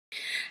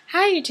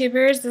Hi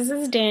YouTubers, this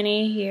is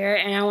Danny here,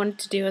 and I wanted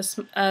to do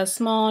a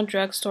small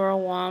drugstore,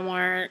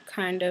 Walmart,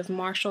 kind of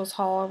Marshall's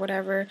haul or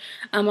whatever.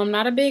 I'm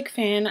not a big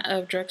fan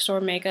of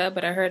drugstore makeup,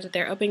 but I heard that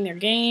they're upping their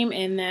game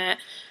and that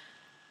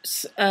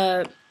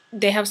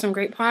they have some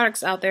great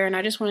products out there, and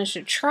I just wanted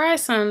to try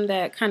some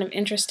that kind of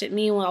interested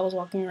me while I was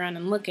walking around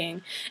and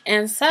looking.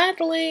 And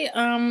sadly,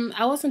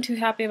 I wasn't too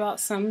happy about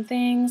some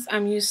things.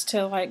 I'm used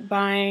to like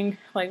buying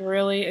like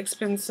really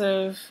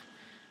expensive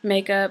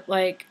makeup,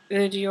 like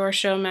the Dior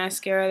Show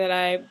mascara that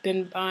I've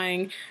been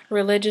buying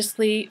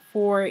religiously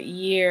for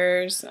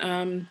years.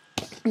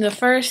 The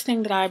first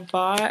thing that I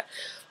bought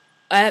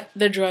at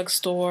the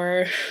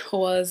drugstore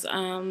was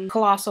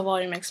Colossal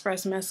Volume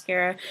Express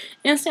mascara,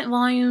 instant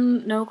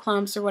volume, no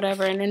clumps or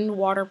whatever, and then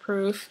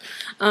waterproof.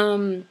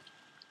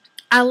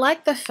 I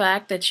like the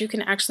fact that you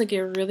can actually get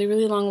really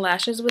long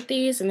lashes with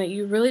these, and that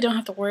you really don't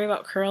have to worry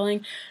about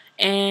curling,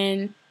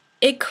 and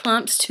it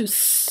clumps to a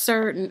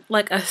certain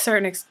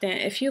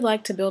extent. If you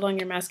like to build on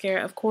your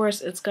mascara, of course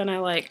it's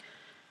gonna like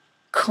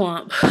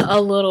clump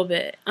a little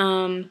bit,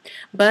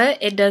 but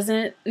it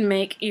doesn't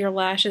make your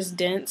lashes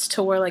dense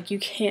to where like you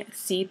can't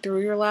see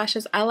through your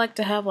lashes. I like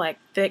to have like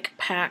thick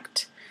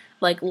packed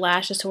like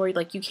lashes to where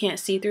like you can't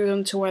see through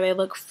them, to where they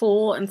look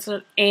full and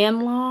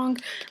long.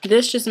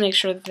 This just makes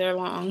sure that they're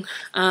long.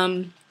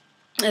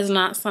 Is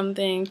not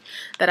something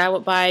that I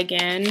would buy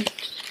again.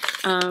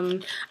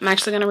 I'm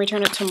actually going to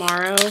return it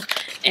tomorrow,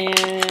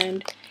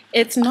 and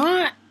it's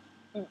not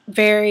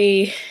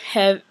very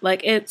heavy.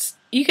 Like,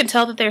 you can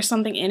tell that there's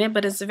something in it,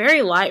 but it's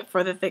very light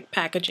for the thick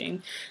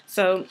packaging.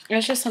 So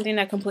it's just something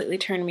that completely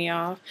turned me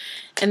off.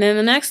 And then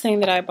the next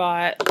thing that I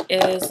bought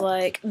is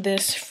like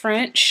this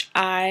French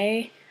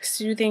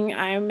soothing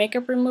eye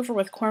makeup remover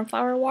with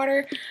cornflower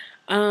water.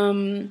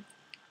 It's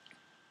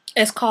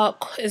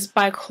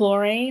by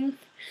Chlorane.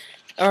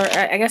 Or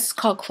I guess it's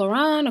called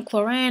Chlorine or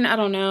Chlorine, I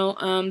don't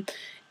know.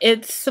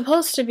 It's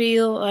supposed to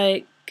be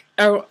like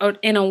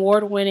an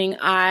award-winning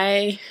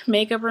eye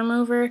makeup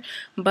remover,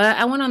 but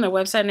I went on their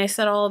website and they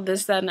said all of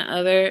this, that, and the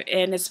other,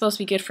 and it's supposed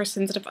to be good for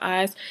sensitive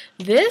eyes.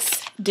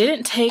 This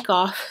didn't take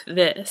off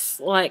this.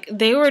 Like,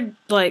 they were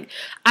like,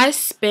 I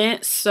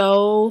spent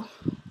so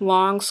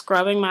long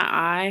scrubbing my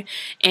eye,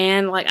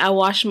 and like I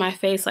washed my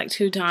face like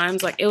 2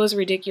 times. Like, it was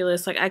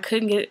ridiculous. Like, I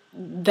couldn't get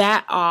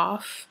that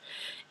off,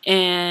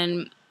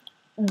 and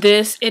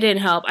it didn't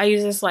help. I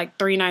used this like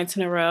 3 nights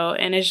in a row,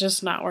 and it's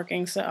just not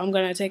working, so I'm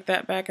gonna take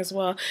that back as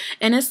well.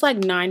 And it's like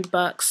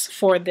 $9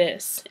 for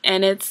this,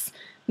 and it's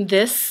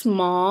this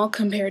small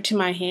compared to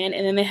my hand,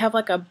 and then they have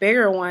like a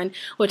bigger one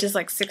which is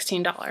like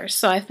 $16.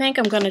 So I think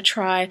I'm gonna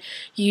try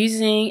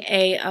using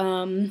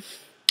a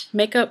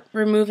makeup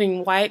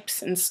removing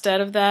wipes instead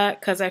of that,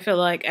 because I feel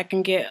like I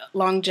can get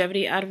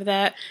longevity out of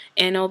that,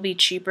 and it'll be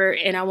cheaper,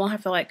 and I won't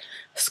have to like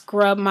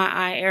scrub my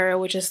eye area,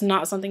 which is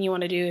not something you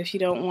want to do if you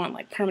don't want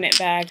like permanent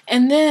bags.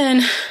 And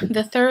then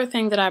the third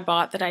thing that I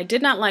bought that I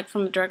did not like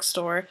from the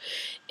drugstore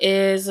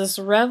is this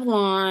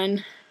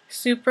Revlon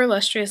Super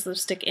Lustrous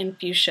Lipstick in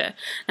Fuchsia.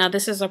 Now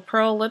this is a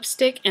pearl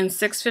lipstick in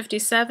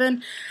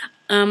 657.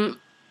 I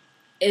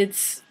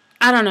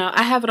don't know,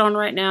 I have it on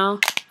right now.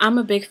 I'm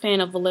a big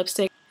fan of the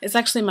lipstick. It's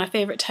actually my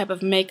favorite type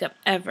of makeup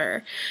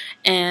ever.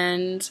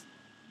 And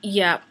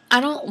yeah,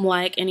 I don't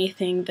like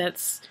anything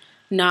that's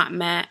not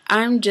matte.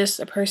 I'm just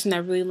a person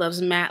that really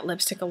loves matte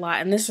lipstick a lot,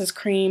 and this is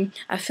cream.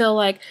 I feel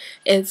like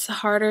it's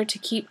harder to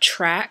keep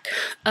track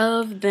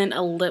of than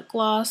a lip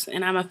gloss,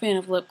 and I'm a fan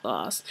of lip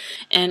gloss,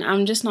 and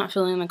I'm just not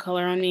feeling the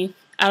color on me.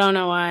 I don't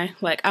know why.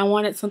 Like, I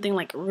wanted something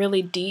like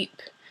really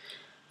deep,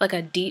 like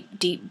a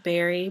deep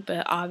berry,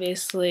 but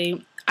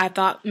obviously I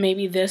thought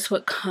maybe this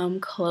would come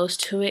close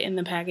to it in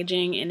the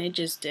packaging, and it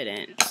just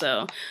didn't.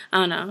 So I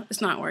don't know,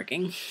 it's not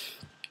working.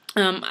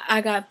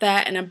 I got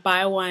that in a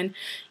buy one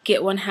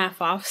get one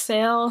half off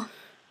sale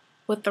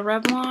with the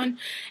Revlon,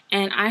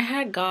 and I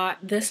had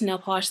got this nail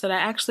polish that I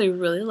actually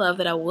really love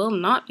that I will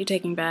not be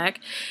taking back.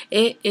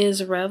 It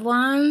is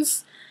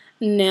Revlon's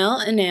Nail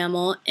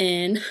Enamel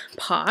in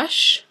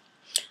Posh,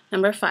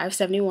 number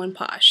 571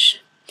 Posh.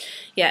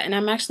 Yeah, and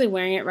I'm actually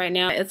wearing it right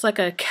now. It's like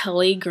a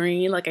Kelly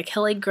green, like a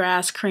Kelly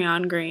grass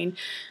crayon green.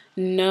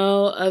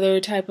 No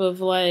other type of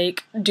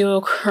like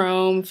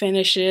duochrome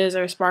finishes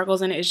or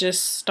sparkles in it. It's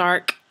just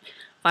stark,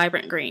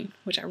 vibrant green,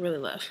 which I really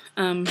love.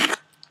 And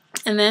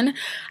then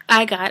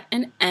I got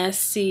an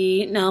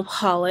Essie nail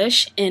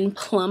polish in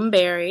Plum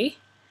Berry.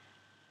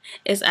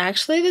 It's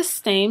actually the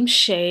same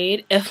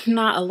shade, if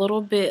not a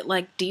little bit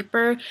like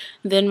deeper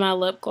than my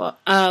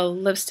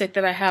lipstick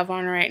that I have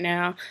on right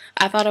now.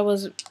 I thought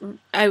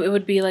it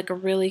would be like a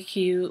really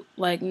cute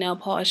like nail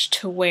polish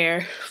to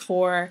wear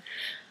for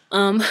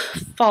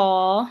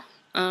fall.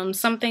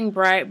 Something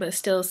bright, but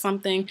still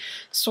something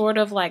sort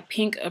of like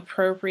pink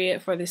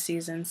appropriate for the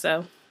season.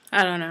 So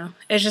I don't know.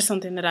 It's just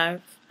something that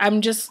I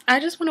just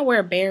want to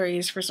wear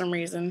berries for some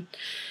reason.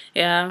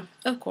 Yeah,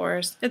 of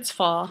course, it's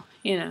fall,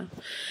 you know.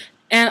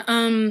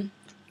 And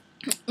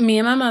me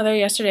and my mother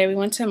yesterday, we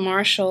went to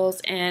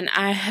Marshall's, and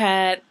I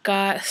had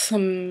got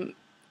some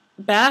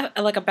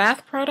a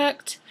bath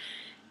product,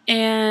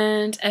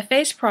 and a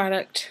face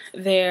product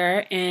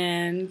there,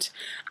 and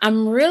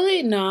I'm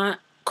really not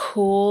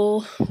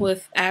cool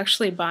with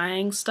actually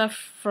buying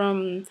stuff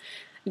from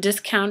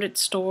discounted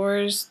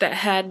stores that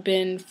had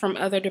been from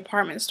other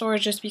department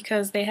stores just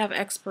because they have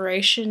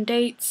expiration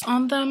dates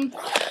on them.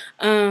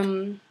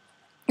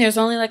 There's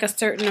only like a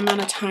certain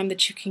amount of time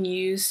that you can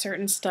use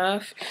certain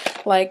stuff.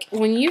 Like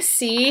when you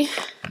see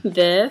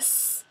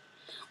this,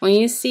 when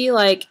you see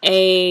like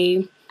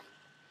a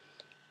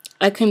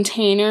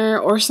container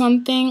or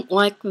something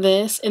like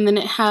this and then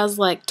it has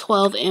like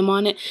 12M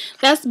on it,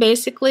 that's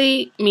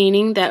basically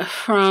meaning that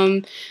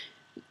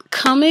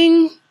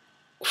coming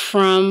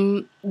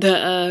from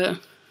the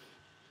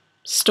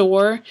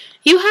store,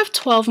 you have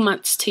 12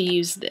 months to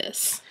use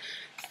this.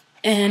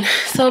 And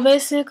so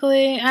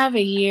basically I have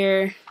a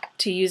year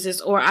to use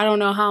this, or I don't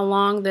know how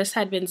long this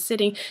had been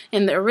sitting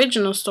in the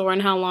original store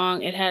and how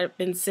long it had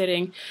been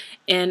sitting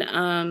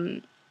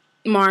in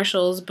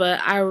Marshall's, but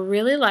I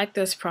really like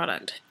this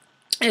product.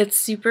 It's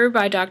Super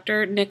by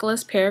Dr.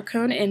 Nicholas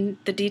Perricone and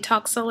the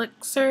Detox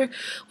Elixir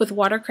with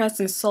watercress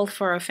and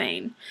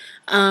sulforaphane.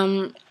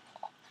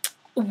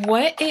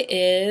 What it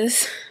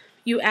is,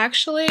 you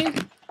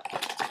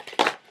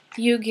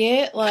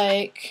get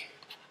like,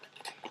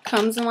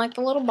 comes in like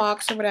the little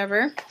box or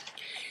whatever,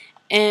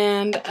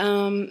 and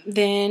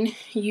then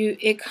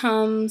it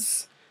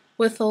comes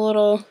with a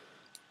little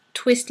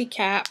twisty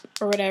cap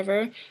or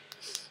whatever,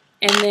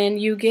 and then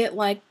you get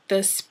like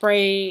the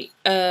spray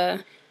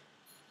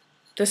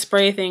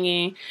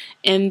thingy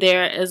in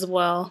there as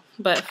well.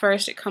 But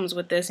first it comes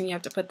with this and you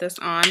have to put this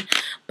on.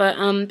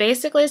 But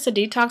basically it's a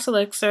detox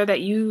elixir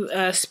that you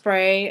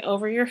spray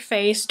over your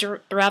face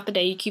throughout the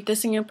day. You keep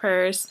this in your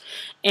purse,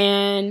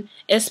 and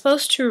it's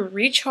supposed to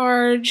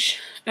recharge,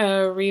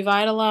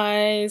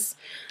 revitalize,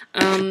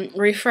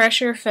 refresh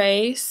your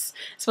face.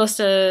 It's supposed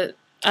to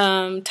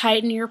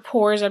tighten your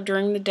pores up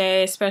during the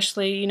day,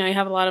 especially, you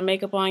have a lot of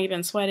makeup on, you've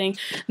been sweating.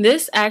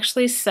 This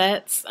actually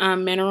sets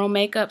mineral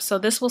makeup, so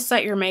this will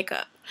set your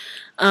makeup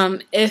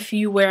if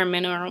you wear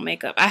mineral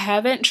makeup. I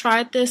haven't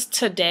tried this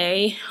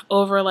today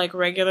over like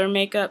regular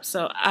makeup,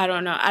 so I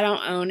don't know. I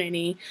don't own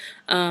any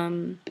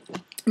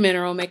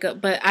mineral makeup,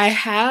 but I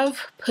have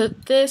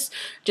put this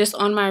just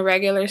on my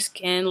regular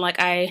skin. Like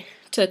I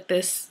took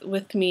this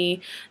with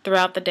me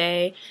throughout the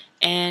day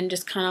and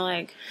just kind of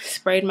like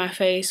sprayed my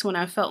face when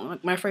I felt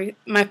like my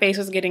face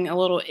was getting a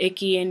little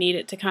icky and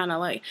needed to kind of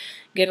like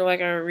get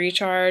like a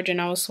recharge and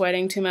I was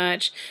sweating too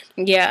much.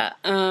 Yeah,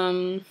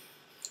 I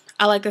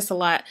like this a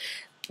lot.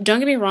 Don't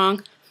get me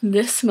wrong,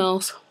 this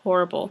smells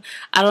horrible.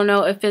 I don't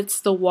know if it's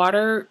the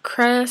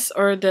watercress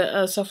or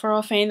the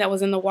sulforaphane that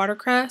was in the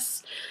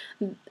watercress.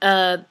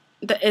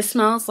 It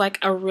smells like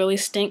a really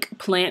stink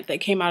plant that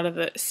came out of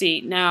the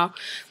sea. Now,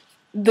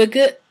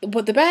 the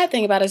bad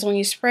thing about it is when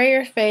you spray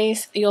your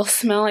face, you'll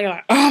smell it, you're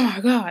like, oh my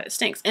god, it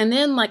stinks. And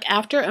then like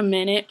after a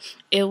minute,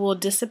 it will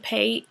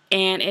dissipate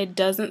and it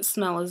doesn't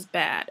smell as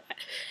bad.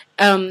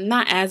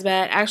 Not as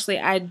bad. Actually,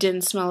 I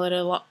didn't smell it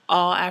at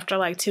all after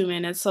like 2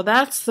 minutes, so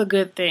that's the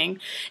good thing.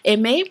 It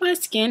made my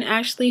skin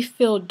actually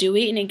feel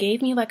dewy and it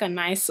gave me like a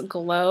nice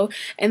glow.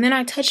 And then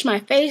I touched my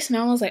face and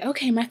I was like,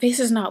 okay, my face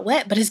is not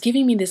wet, but it's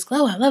giving me this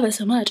glow. I love it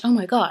so much. Oh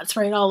my god, it's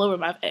right all over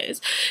my face.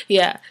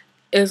 Yeah,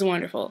 it was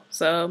wonderful.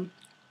 So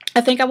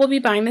I think I will be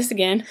buying this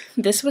again.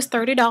 This was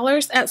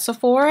 $30 at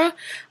Sephora,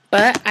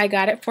 but I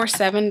got it for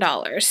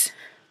 $7.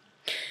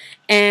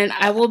 And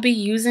I will be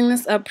using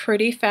this up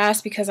pretty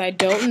fast because I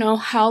don't know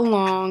how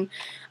long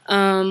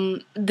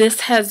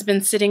this has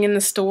been sitting in the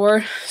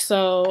store.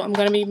 So I'm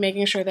going to be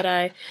making sure that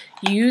I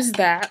use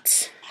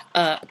that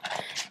up.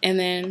 And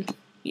then,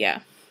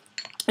 yeah.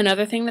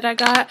 Another thing that I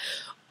got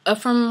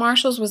from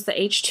Marshall's was the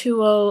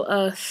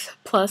H2O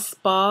Plus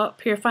Spa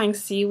Purifying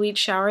Seaweed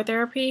Shower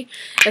Therapy.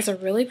 It's a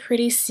really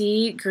pretty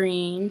sea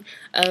green.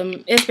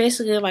 It's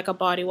basically like a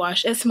body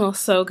wash. It smells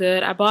so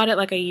good. I bought it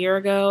like a year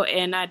ago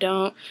and I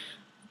don't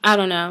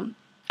know.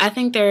 I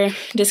think they're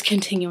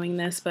discontinuing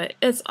this, but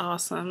it's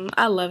awesome.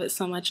 I love it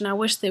so much, and I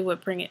wish they would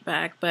bring it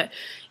back. But,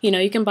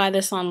 you can buy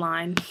this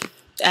online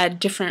at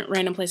different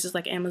random places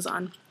like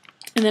Amazon.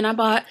 And then I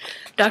bought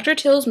Dr.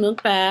 Teal's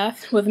Milk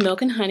Bath with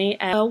Milk and Honey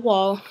at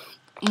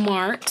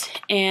Walmart.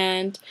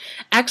 And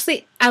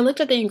actually, I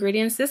looked at the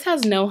ingredients. This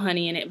has no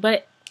honey in it,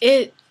 but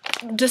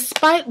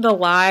despite the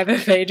lie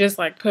that they just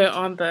like put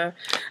on the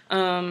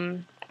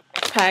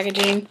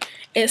packaging,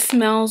 it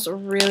smells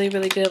really,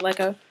 really good. Like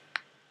a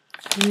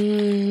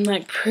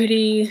like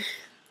pretty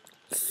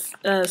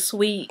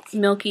sweet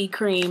milky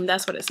cream.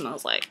 That's what it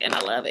smells like, and I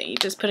love it. You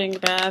just put it in your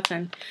bath,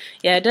 and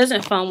yeah, it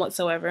doesn't foam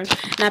whatsoever. And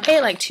I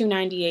paid like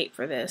 $2.98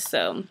 for this,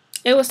 so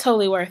it was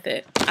totally worth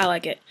it. I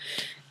like it.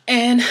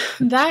 And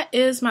that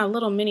is my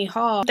little mini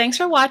haul. Thanks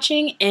for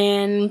watching,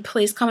 and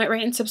please comment,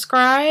 rate, and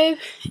subscribe.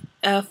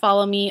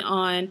 Follow me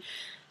on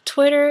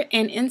Twitter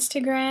and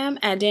Instagram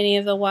at Danny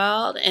of the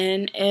Wild,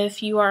 and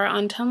if you are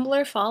on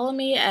Tumblr, follow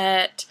me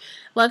at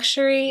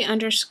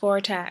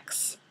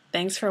luxury_tax.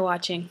 Thanks for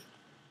watching.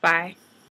 Bye.